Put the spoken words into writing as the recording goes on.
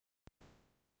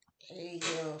Hey,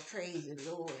 praise the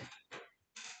Lord.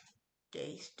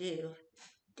 Day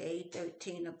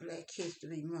 13 of Black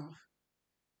History Month.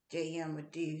 Day I'ma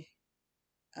do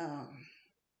um,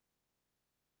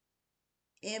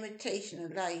 Imitation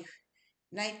of Life,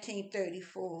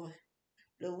 1934.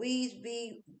 Louise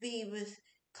Beavers,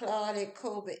 Claudette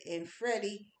Colbert, and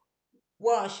Freddie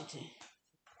Washington.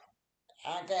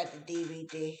 I got the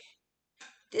DVD.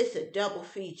 This is a double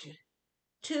feature.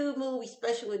 2 movie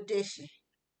special edition.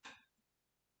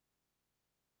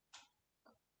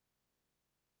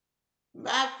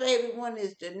 My favorite one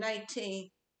is the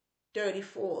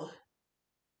 1934.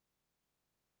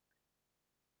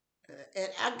 And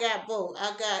I got both.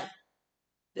 I got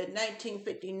the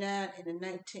 1959 and the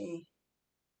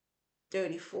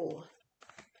 1934.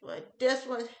 But this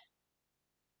one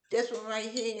right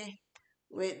here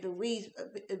with Louise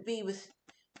Beavers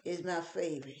is my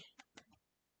favorite.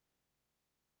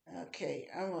 Okay,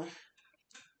 I'm gonna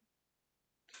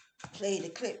play the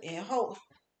clip and hope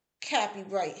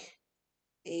copyright.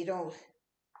 They don't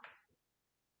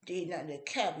do nothing to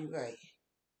copyright.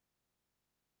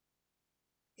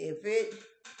 If it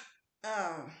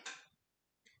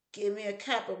give me a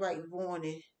copyright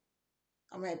warning,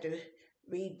 I'm gonna have to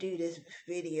redo this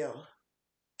video.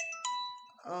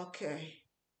 Okay,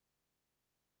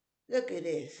 look at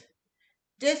this.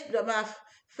 This is my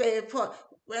favorite part.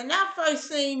 When I first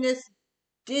seen this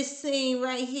scene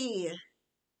right here,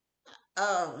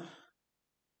 um,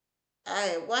 I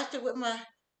had watched it with my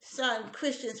son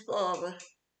Christian's father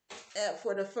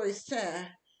for the first time,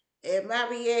 and my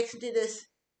reaction to this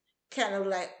kind of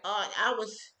like art. I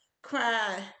was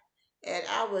crying, and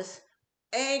I was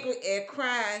angry and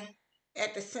crying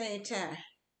at the same time.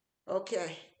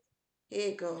 Okay, here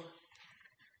you go.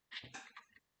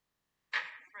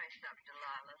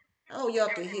 Oh, y'all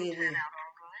can hear this.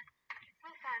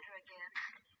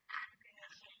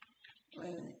 Wait a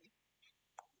minute.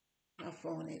 My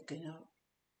phone ain't good enough.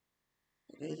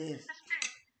 It is. There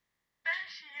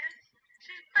she is.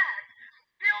 She's back.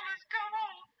 Viola's come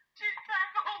home. She's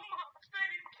back home,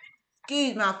 baby.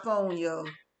 Excuse my phone, yo.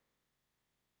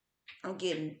 I'm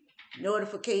getting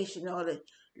notification all that.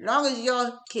 Long as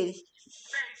y'all can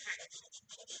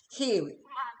hear it.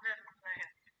 My little man.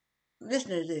 Listen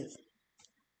to this.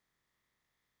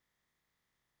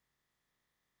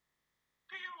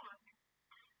 Viola,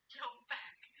 you're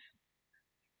back.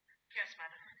 Yes,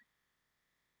 madam.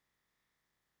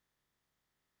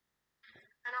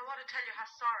 And I want to tell you how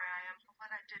sorry I am for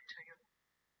what I did to you.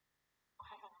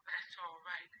 Oh, that's all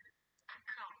right.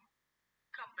 Come.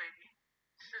 Come, baby.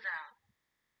 Sit down.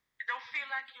 You don't feel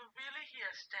like you're really here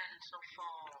standing so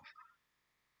far off.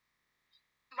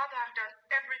 Mother, I've done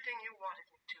everything you wanted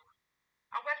me to.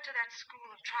 I went to that school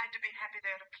and tried to be happy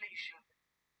there to please you.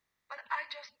 But I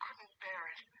just couldn't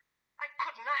bear it. I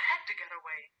couldn't. I had to get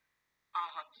away.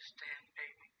 I'll understand,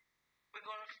 baby. We're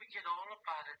going to forget all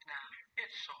about it now.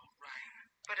 It's all right.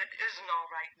 But it isn't all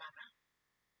right, Mother.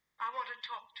 I want to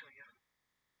talk to you.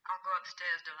 I'll go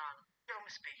upstairs, Delilah. No,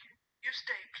 Miss B. You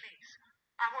stay, please.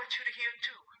 I want you to hear,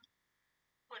 too.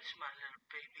 What's my little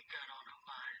baby got on her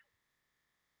mind?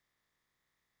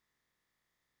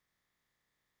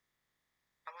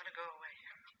 I want to go away.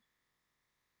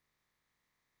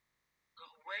 Go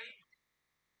away?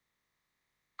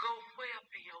 Go where,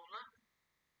 Viola?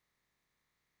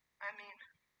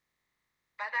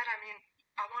 By that I mean,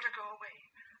 I want to go away.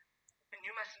 And you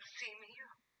mustn't see me,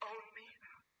 own me,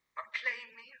 or claim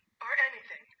me, or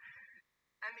anything.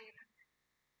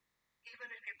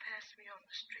 Even if you pass me on the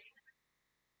street,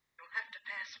 you'll have to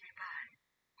pass me by.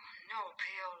 Oh, no,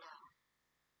 Viola.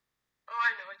 Oh,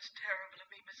 I know it's terrible of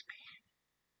me, Miss B.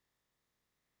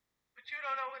 But you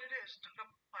don't know what it is to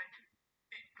look white,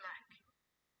 be black.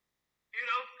 You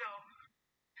don't know.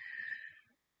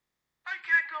 I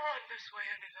can't go on this way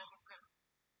any longer.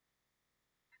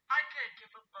 I can't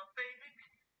give up my baby.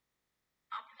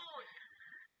 I'm born.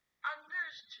 I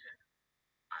nursed you.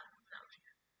 I love you.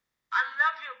 I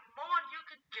love you more than you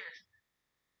can guess.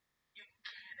 You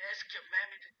can't ask your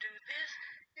mammy to do this.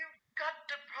 You've got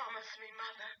to promise me,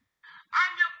 Mother.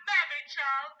 I'm your mammy,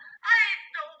 child. I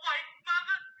ain't no white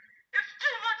mother. It's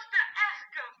too much to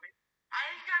ask of me.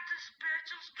 I ain't got the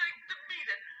spiritual strength to meet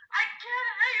it. I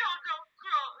can't hang on no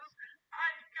cross. I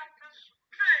ain't got the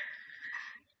strength.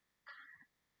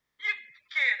 You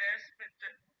can't ask me to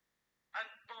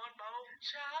unborn my own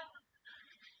child.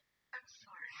 I'm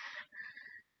sorry, Mother.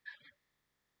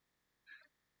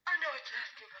 I know it's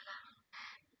asking a lot.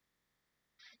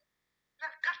 But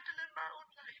I've got to live my own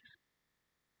life.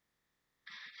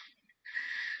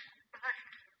 Right.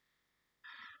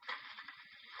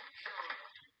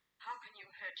 How can you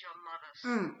hurt your mother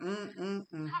Mm.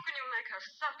 How can you make her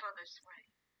suffer this way?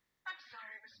 I'm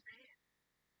sorry, Miss B,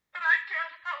 but I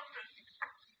can't help it.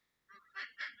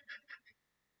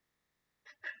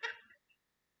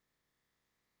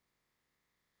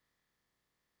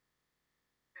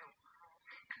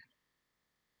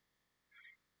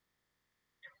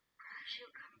 Don't cry.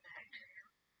 She'll come back to you.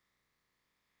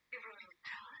 Give her a little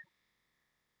time.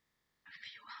 A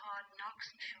few hard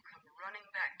knocks and she'll come running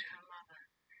back to her mother.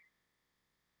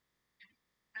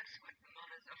 That's what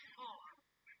mothers are for.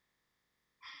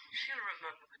 She'll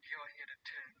remember that you're here to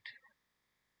turn to.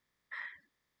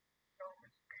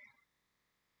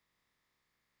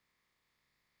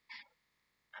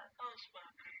 Oh, how's my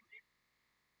baby?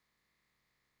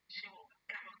 She will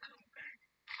ever come back.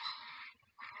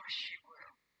 Of course she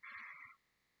will.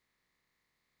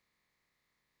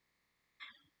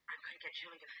 I'm going to get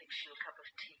Julie to fix you a cup of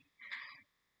tea.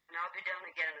 And I'll be down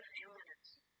again in a few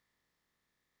minutes.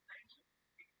 Thank you.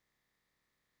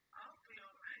 I'll be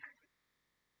all right.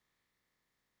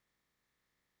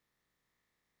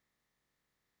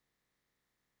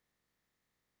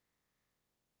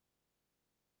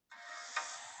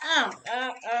 Uh,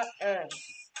 uh, uh, uh.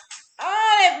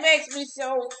 Oh, it makes me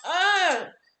so.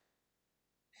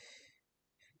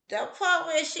 The part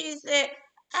where she said,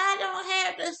 "I don't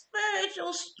have the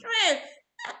spiritual strength.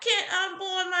 I can't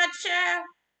unborn my child."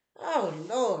 Oh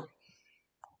Lord,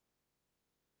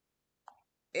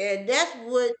 and that's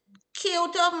what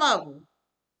killed her mother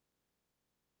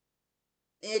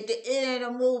at the end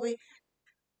of the movie.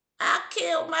 I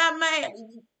killed my man.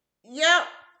 Yep,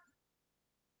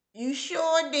 you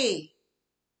sure did.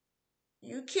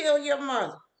 You killed your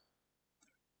mother.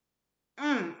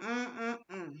 Mm.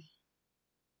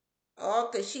 Oh,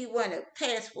 'cause she wanted to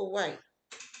pass for white.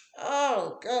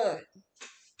 Oh, God.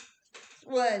 It's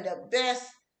one of the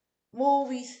best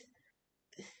movies,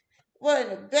 one of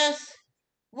the best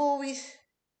movies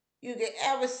you can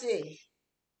ever see.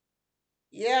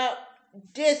 Yep,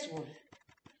 this one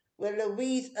with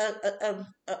Louise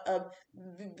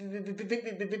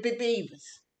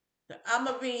Beavers. I'm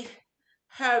going to read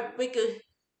her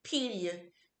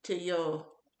Wikipedia to you.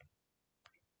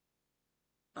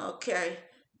 Okay.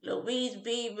 Louise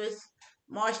Beavers,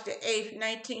 March the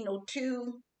 8th,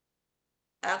 1902,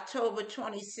 October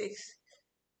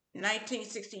 26,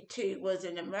 1962, was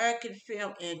an American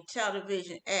film and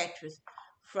television actress.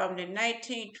 From the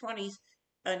 1920s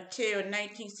until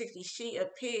 1960, she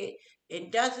appeared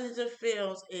in dozens of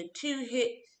films and two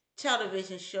hit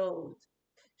television shows.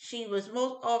 She was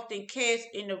most often cast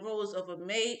in the roles of a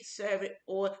maid, servant,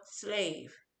 or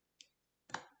slave.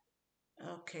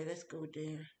 Okay, let's go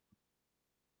there.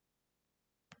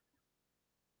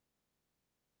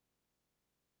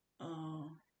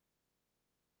 Um,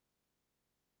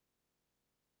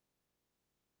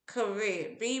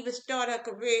 Career. Beaver started her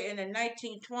career in the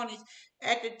 1920s.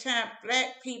 At the time,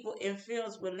 black people in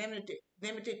films were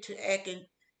limited to acting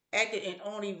in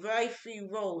only very few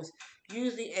roles,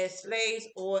 usually as slaves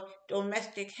or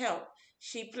domestic help.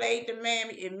 She played the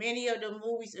mammy in many of the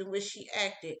movies in which she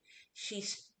acted. She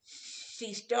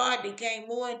started to gain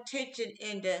more attention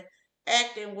in the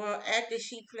acting world after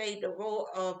she played the role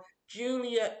of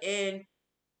Julia in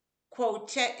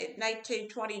Quartet in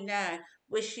 1929,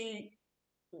 which she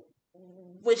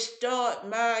which starred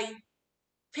Mary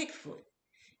Pickford.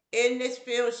 In this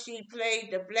film, she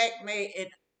played the black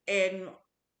maid and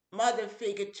mother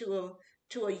figure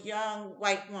to a young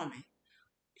white woman.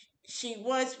 She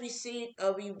once received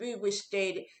a review which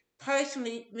stated,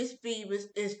 "Personally, Miss Beavers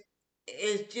is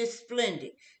just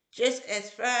splendid, just as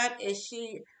fine as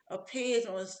she appears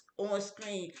on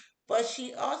screen. But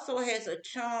she also has a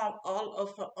charm all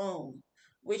of her own,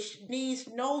 which needs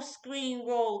no screen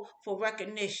role for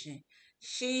recognition.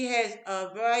 She has a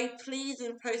very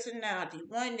pleasing personality,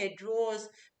 one that draws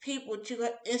people to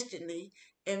her instantly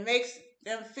and makes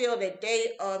them feel that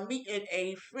they are meeting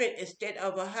a friend instead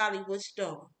of a Hollywood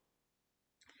star."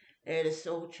 That is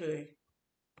so true.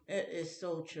 That is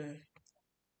so true.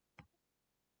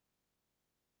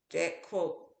 That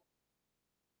quote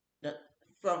the,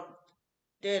 from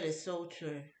that is so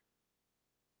true.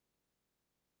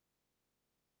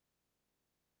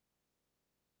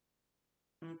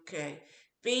 Okay.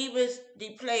 Beavers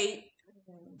they played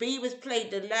Beavers played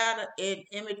the latter in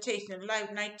Imitation of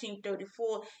Life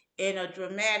 1934 in a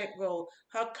dramatic role.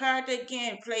 Her character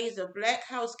again plays a black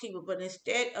housekeeper, but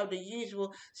instead of the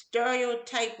usual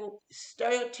stereotypical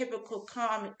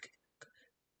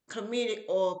comedic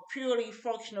or purely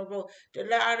functional role, the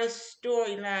latter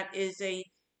storyline is a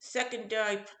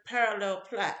secondary parallel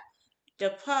plot.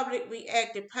 The public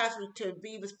reacted positively to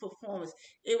Beaver's performance.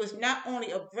 It was not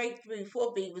only a breakthrough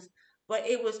for Beavers, but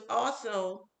it was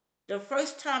also the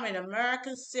first time in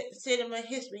American cinema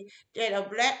history that a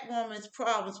black woman's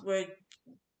problems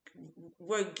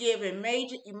were given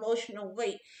major emotional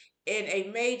weight in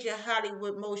a major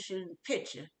Hollywood motion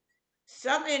picture.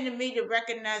 Some in the media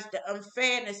recognized the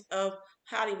unfairness of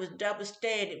Hollywood's double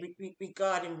standard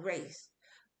regarding race.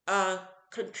 Uh,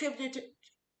 contributed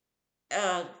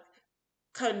uh,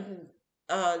 con,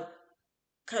 uh,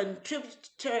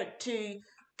 contributor to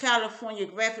California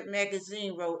Graphic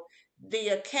Magazine wrote, "The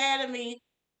Academy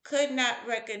could not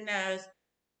recognize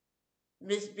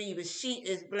Miss Beavers. She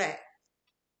is black."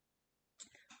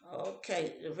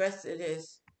 Okay, the rest of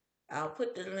this, I'll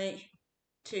put the link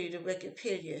to the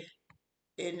Wikipedia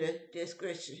in the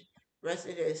description. Rest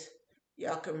of this,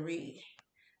 y'all can read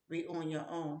on your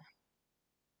own.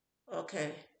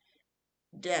 Okay,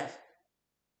 death.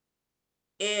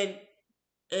 In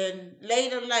in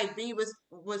later life, B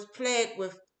was plagued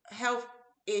with health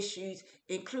issues,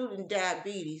 including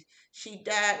diabetes. She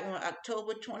died on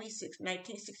October 26,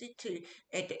 1962,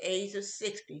 at the age of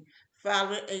 60,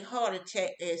 following a heart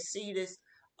attack at Cedars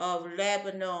of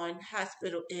Lebanon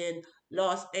Hospital in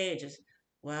Los Angeles.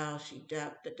 Wow, she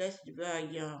died. That's very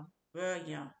young, very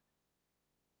young,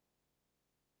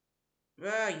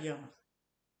 very young.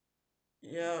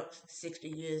 Yeah, 60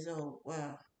 years old.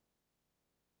 Wow.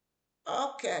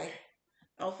 Okay.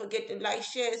 Don't forget to like,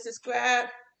 share, and subscribe.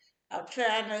 I'm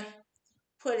trying to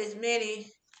put as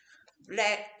many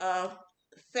black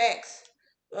facts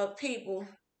of people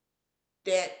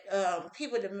that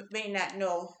may not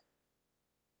know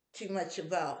too much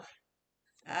about.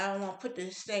 I don't want to put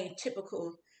the same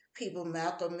typical people,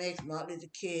 Malcolm X, Martin Luther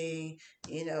King,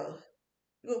 you know.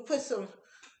 We'll put some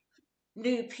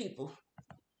new people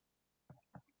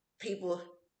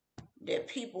that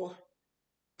people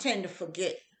tend to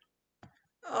forget.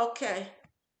 Okay.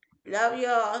 Love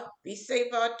y'all. Be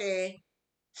safe out there.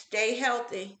 Stay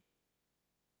healthy.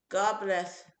 God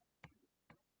bless.